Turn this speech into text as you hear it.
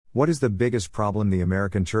What is the biggest problem the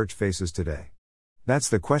American church faces today? That's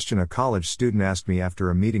the question a college student asked me after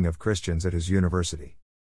a meeting of Christians at his university.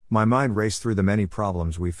 My mind raced through the many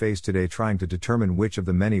problems we face today, trying to determine which of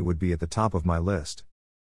the many would be at the top of my list.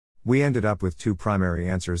 We ended up with two primary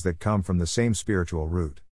answers that come from the same spiritual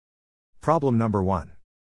root. Problem number 1.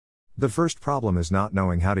 The first problem is not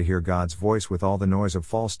knowing how to hear God's voice with all the noise of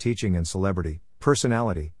false teaching and celebrity,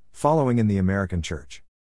 personality, following in the American church.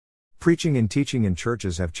 Preaching and teaching in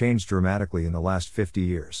churches have changed dramatically in the last 50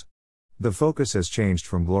 years. The focus has changed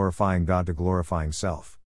from glorifying God to glorifying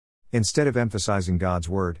self. Instead of emphasizing God's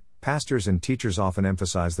word, pastors and teachers often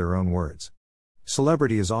emphasize their own words.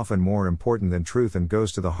 Celebrity is often more important than truth and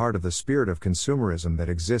goes to the heart of the spirit of consumerism that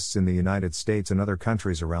exists in the United States and other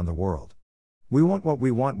countries around the world. We want what we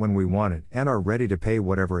want when we want it and are ready to pay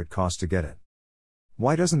whatever it costs to get it.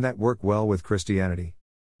 Why doesn't that work well with Christianity?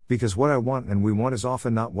 Because what I want and we want is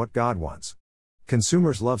often not what God wants.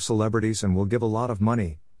 Consumers love celebrities and will give a lot of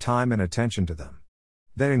money, time and attention to them.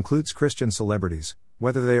 That includes Christian celebrities,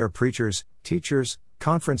 whether they are preachers, teachers,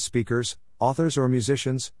 conference speakers, authors or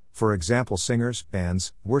musicians, for example singers,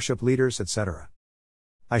 bands, worship leaders, etc.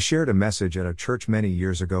 I shared a message at a church many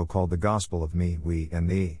years ago called The Gospel of Me, We, and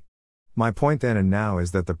Thee. My point then and now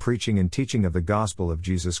is that the preaching and teaching of the gospel of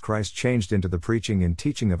Jesus Christ changed into the preaching and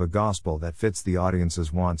teaching of a gospel that fits the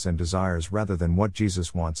audience's wants and desires rather than what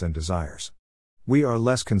Jesus wants and desires. We are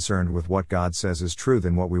less concerned with what God says is true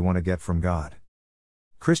than what we want to get from God.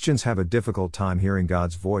 Christians have a difficult time hearing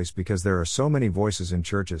God's voice because there are so many voices in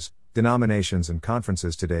churches, denominations and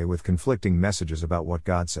conferences today with conflicting messages about what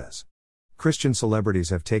God says. Christian celebrities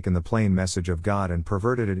have taken the plain message of God and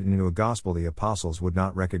perverted it into a gospel the apostles would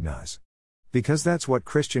not recognize. Because that's what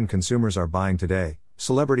Christian consumers are buying today,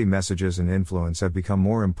 celebrity messages and influence have become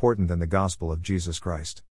more important than the gospel of Jesus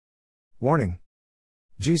Christ. Warning: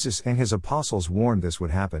 Jesus and his apostles warned this would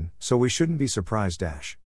happen, so we shouldn't be surprised.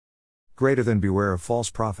 Greater than beware of false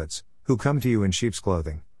prophets, who come to you in sheep's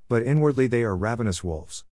clothing, but inwardly they are ravenous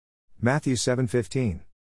wolves. Matthew 7:15.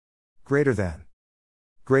 Greater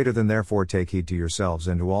than therefore take heed to yourselves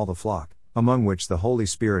and to all the flock, among which the Holy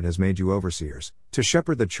Spirit has made you overseers, to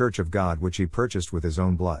shepherd the church of God which he purchased with his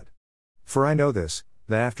own blood. For I know this,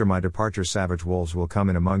 that after my departure savage wolves will come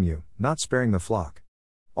in among you, not sparing the flock.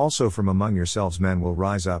 Also from among yourselves men will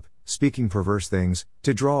rise up, speaking perverse things,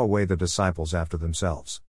 to draw away the disciples after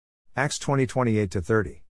themselves. Acts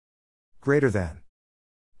 20:28-30. Greater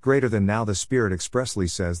than now the Spirit expressly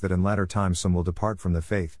says that in latter times some will depart from the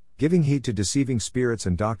faith, giving heed to deceiving spirits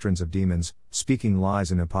and doctrines of demons, speaking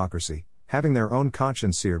lies and hypocrisy, having their own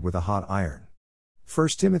conscience seared with a hot iron. 1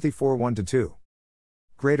 Timothy 4:1-2.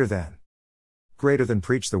 Greater than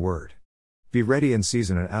preach the word. Be ready in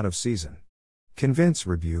season and out of season. Convince,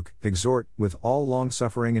 rebuke, exhort, with all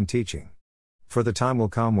longsuffering and teaching. For the time will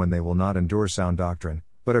come when they will not endure sound doctrine,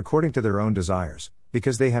 but according to their own desires,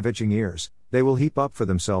 because they have itching ears, they will heap up for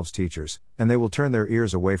themselves teachers, and they will turn their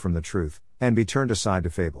ears away from the truth, and be turned aside to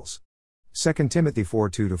fables. 2 Timothy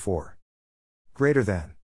 4:2-4. Greater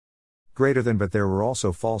than but there were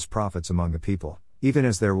also false prophets among the people, even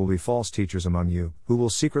as there will be false teachers among you, who will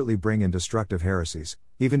secretly bring in destructive heresies,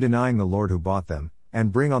 even denying the Lord who bought them,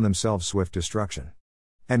 and bring on themselves swift destruction.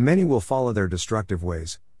 And many will follow their destructive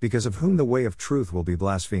ways, because of whom the way of truth will be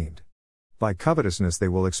blasphemed. By covetousness they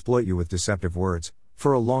will exploit you with deceptive words,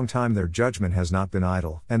 for a long time their judgment has not been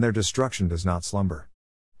idle, and their destruction does not slumber.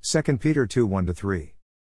 2 Peter 2:1-3.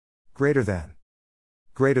 Greater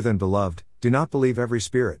than beloved, do not believe every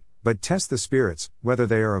spirit, but test the spirits, whether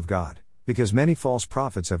they are of God, because many false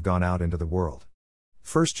prophets have gone out into the world.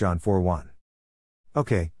 1 John 4:1.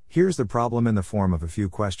 Okay, here's the problem in the form of a few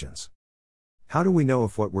questions. How do we know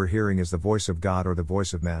if what we're hearing is the voice of God or the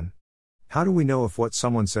voice of men? How do we know if what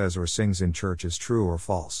someone says or sings in church is true or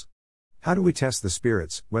false? How do we test the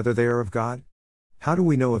spirits, whether they are of God? How do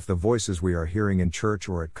we know if the voices we are hearing in church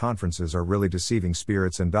or at conferences are really deceiving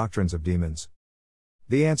spirits and doctrines of demons?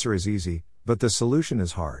 The answer is easy, but the solution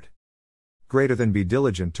is hard. Greater than be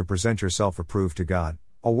diligent to present yourself approved to God,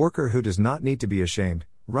 a worker who does not need to be ashamed,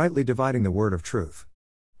 rightly dividing the word of truth.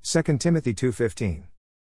 2 Timothy 2:15.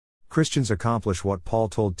 Christians accomplish what Paul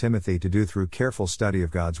told Timothy to do through careful study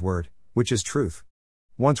of God's word, which is truth.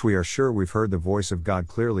 Once we are sure we've heard the voice of God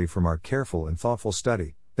clearly from our careful and thoughtful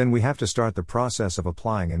study, then we have to start the process of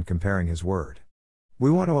applying and comparing His word.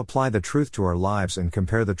 We want to apply the truth to our lives and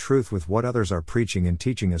compare the truth with what others are preaching and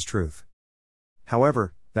teaching as truth.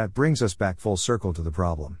 However, that brings us back full circle to the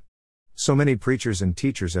problem. So many preachers and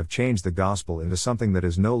teachers have changed the gospel into something that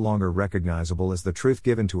is no longer recognizable as the truth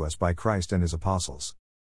given to us by Christ and His apostles.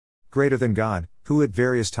 Greater than God, who at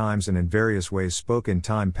various times and in various ways spoke in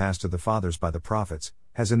time past to the fathers by the prophets,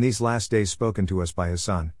 has in these last days spoken to us by his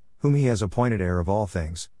Son, whom he has appointed heir of all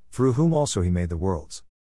things, through whom also he made the worlds.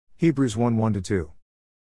 Hebrews 1:1-2.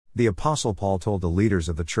 The Apostle Paul told the leaders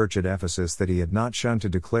of the church at Ephesus that he had not shunned to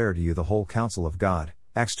declare to you the whole counsel of God,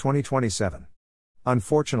 Acts 20:27.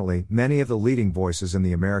 Unfortunately, many of the leading voices in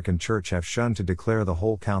the American church have shunned to declare the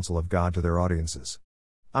whole counsel of God to their audiences.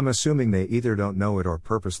 I'm assuming they either don't know it or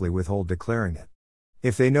purposely withhold declaring it.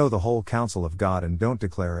 If they know the whole counsel of God and don't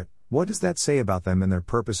declare it, what does that say about them and their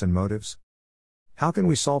purpose and motives? How can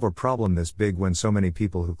we solve a problem this big when so many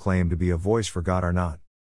people who claim to be a voice for God are not?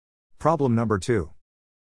 Problem number 2.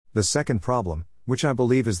 The second problem, which I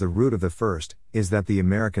believe is the root of the first, is that the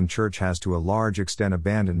American church has to a large extent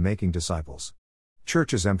abandoned making disciples.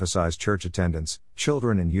 Churches emphasize church attendance,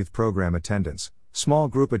 children and youth program attendance, small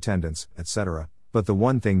group attendance, etc., but the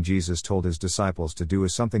one thing Jesus told his disciples to do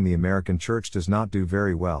is something the American church does not do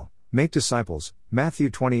very well: make disciples, Matthew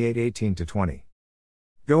 28:18-20.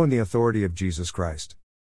 Go in the authority of Jesus Christ.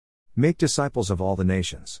 Make disciples of all the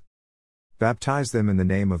nations. Baptize them in the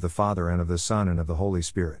name of the Father and of the Son and of the Holy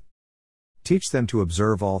Spirit. Teach them to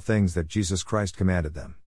observe all things that Jesus Christ commanded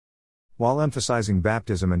them. While emphasizing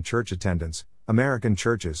baptism and church attendance, American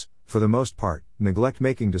churches, for the most part, neglect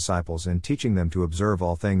making disciples and teaching them to observe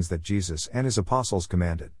all things that Jesus and his apostles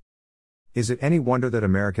commanded. Is it any wonder that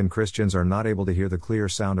American Christians are not able to hear the clear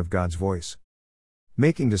sound of God's voice?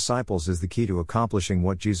 Making disciples is the key to accomplishing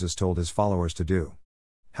what Jesus told his followers to do.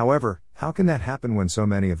 However, how can that happen when so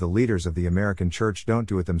many of the leaders of the American church don't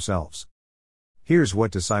do it themselves? Here's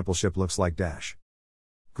what discipleship looks like.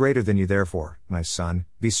 Greater than you therefore, my son,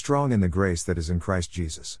 be strong in the grace that is in Christ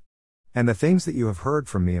Jesus. And the things that you have heard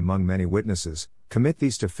from me among many witnesses, commit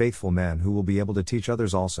these to faithful men who will be able to teach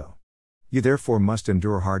others also. You therefore must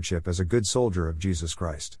endure hardship as a good soldier of Jesus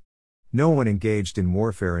Christ. No one engaged in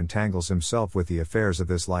warfare entangles himself with the affairs of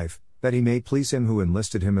this life, that he may please him who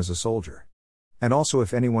enlisted him as a soldier. And also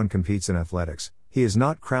if anyone competes in athletics, he is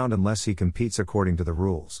not crowned unless he competes according to the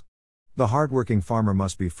rules. The hard-working farmer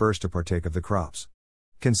must be first to partake of the crops.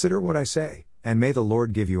 Consider what I say, and may the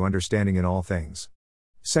Lord give you understanding in all things.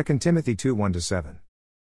 2 Timothy 2:1-7.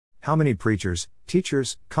 How many preachers,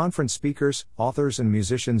 teachers, conference speakers, authors and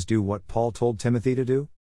musicians do what Paul told Timothy to do?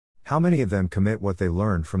 How many of them commit what they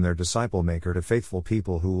learned from their disciple maker to faithful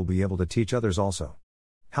people who will be able to teach others also?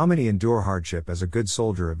 How many endure hardship as a good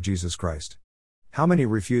soldier of Jesus Christ? How many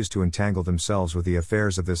refuse to entangle themselves with the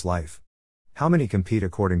affairs of this life? How many compete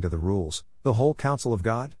according to the rules, the whole counsel of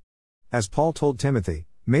God? As Paul told Timothy,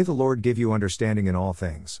 may the Lord give you understanding in all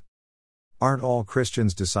things. Aren't all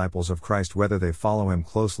Christians disciples of Christ whether they follow him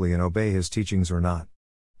closely and obey his teachings or not?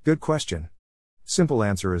 Good question. Simple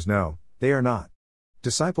answer is no, they are not.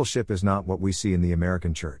 Discipleship is not what we see in the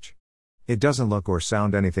American church. It doesn't look or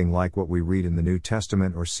sound anything like what we read in the New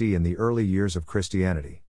Testament or see in the early years of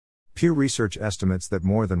Christianity. Pew Research estimates that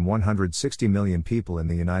more than 160 million people in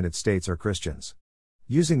the United States are Christians.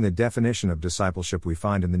 Using the definition of discipleship we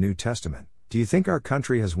find in the New Testament, do you think our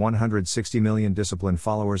country has 160 million disciplined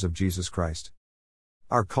followers of Jesus Christ?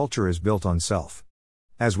 Our culture is built on self.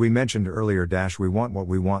 As we mentioned earlier, we want what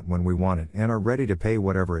we want when we want it and are ready to pay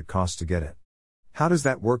whatever it costs to get it. How does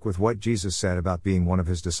that work with what Jesus said about being one of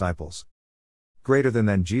his disciples? Greater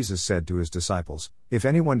than Jesus said to his disciples, if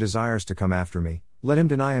anyone desires to come after me, let him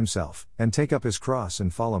deny himself, and take up his cross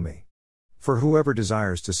and follow me. For whoever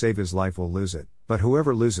desires to save his life will lose it, but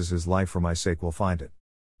whoever loses his life for my sake will find it.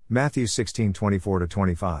 Matthew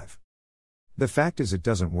 16:24-25. The fact is it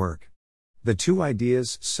doesn't work. The two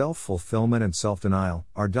ideas, self-fulfillment and self-denial,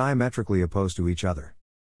 are diametrically opposed to each other.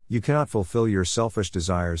 You cannot fulfill your selfish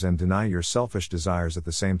desires and deny your selfish desires at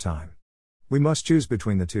the same time. We must choose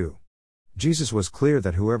between the two. Jesus was clear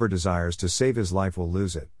that whoever desires to save his life will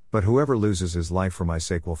lose it, but whoever loses his life for my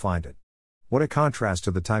sake will find it. What a contrast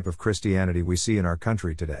to the type of Christianity we see in our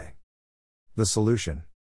country today. The solution.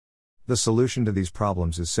 The solution to these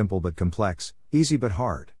problems is simple but complex, easy but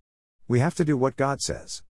hard. We have to do what God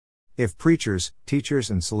says. If preachers, teachers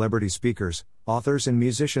and celebrity speakers, authors and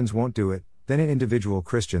musicians won't do it, then individual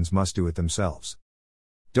Christians must do it themselves.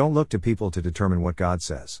 Don't look to people to determine what God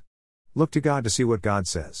says. Look to God to see what God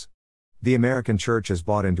says. The American church has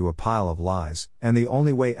bought into a pile of lies, and the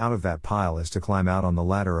only way out of that pile is to climb out on the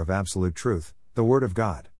ladder of absolute truth, the Word of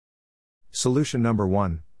God. Solution number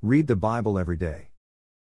 1, read the Bible every day.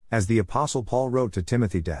 As the Apostle Paul wrote to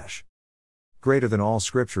Timothy, greater than all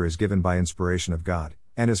Scripture is given by inspiration of God,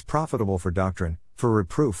 and is profitable for doctrine, for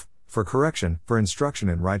reproof, for correction, for instruction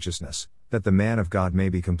in righteousness, that the man of God may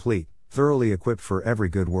be complete, thoroughly equipped for every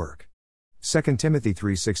good work. 2 Timothy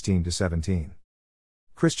 3:16-17.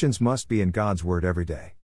 Christians must be in God's Word every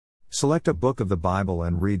day. Select a book of the Bible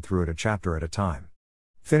and read through it a chapter at a time.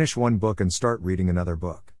 Finish one book and start reading another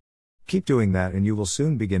book. Keep doing that and you will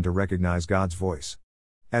soon begin to recognize God's voice.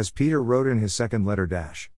 As Peter wrote in his second letter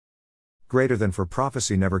greater than for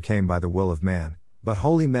prophecy never came by the will of man, but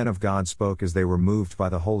holy men of God spoke as they were moved by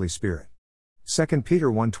the Holy Spirit. 2 Peter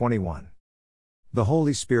 1:21. The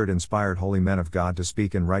Holy Spirit inspired holy men of God to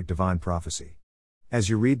speak and write divine prophecy. As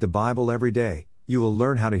you read the Bible every day, you will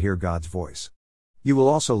learn how to hear God's voice. You will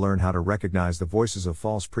also learn how to recognize the voices of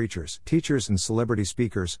false preachers, teachers and celebrity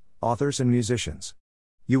speakers, authors and musicians.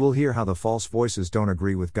 You will hear how the false voices don't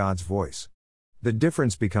agree with God's voice. The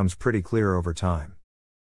difference becomes pretty clear over time.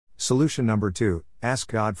 Solution number 2, ask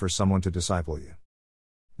God for someone to disciple you.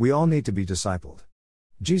 We all need to be discipled.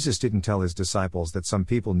 Jesus didn't tell his disciples that some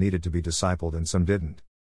people needed to be discipled and some didn't.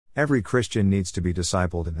 Every Christian needs to be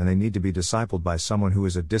discipled and they need to be discipled by someone who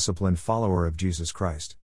is a disciplined follower of Jesus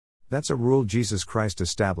Christ. That's a rule Jesus Christ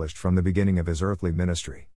established from the beginning of his earthly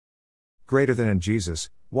ministry. Greater than Jesus,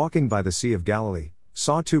 walking by the Sea of Galilee,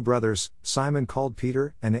 saw two brothers, Simon called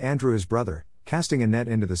Peter, and Andrew his brother, casting a net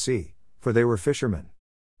into the sea, for they were fishermen.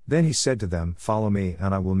 Then he said to them, "Follow me,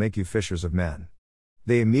 and I will make you fishers of men."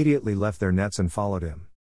 They immediately left their nets and followed him.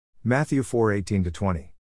 Matthew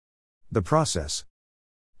 4:18-20. The process.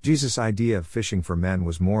 Jesus' idea of fishing for men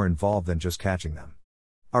was more involved than just catching them.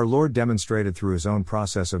 Our Lord demonstrated through his own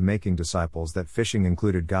process of making disciples that fishing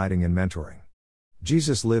included guiding and mentoring.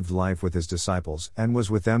 Jesus lived life with his disciples and was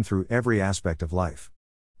with them through every aspect of life.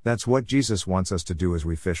 That's what Jesus wants us to do as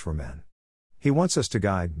we fish for men. He wants us to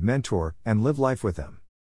guide, mentor, and live life with them.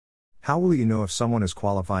 How will you know if someone is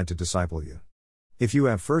qualified to disciple you? If you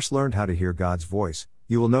have first learned how to hear God's voice,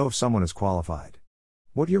 you will know if someone is qualified.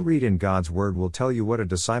 What you read in God's Word will tell you what a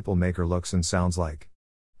disciple maker looks and sounds like.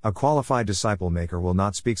 A qualified disciple maker will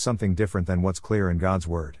not speak something different than what's clear in God's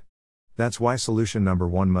Word. That's why solution number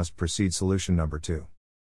 1 must precede solution number 2.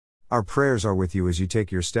 Our prayers are with you as you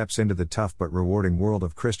take your steps into the tough but rewarding world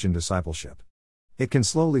of Christian discipleship. It can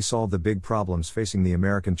slowly solve the big problems facing the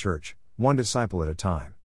American church, one disciple at a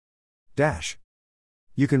time.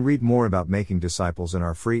 You can read more about making disciples in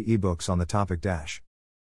our free ebooks on the topic.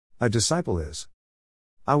 A disciple is.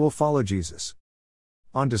 I will follow Jesus.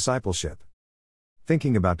 On discipleship.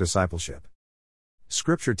 Thinking about discipleship.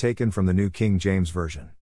 Scripture taken from the New King James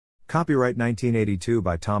Version. Copyright 1982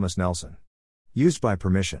 by Thomas Nelson. Used by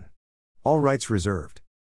permission. All rights reserved.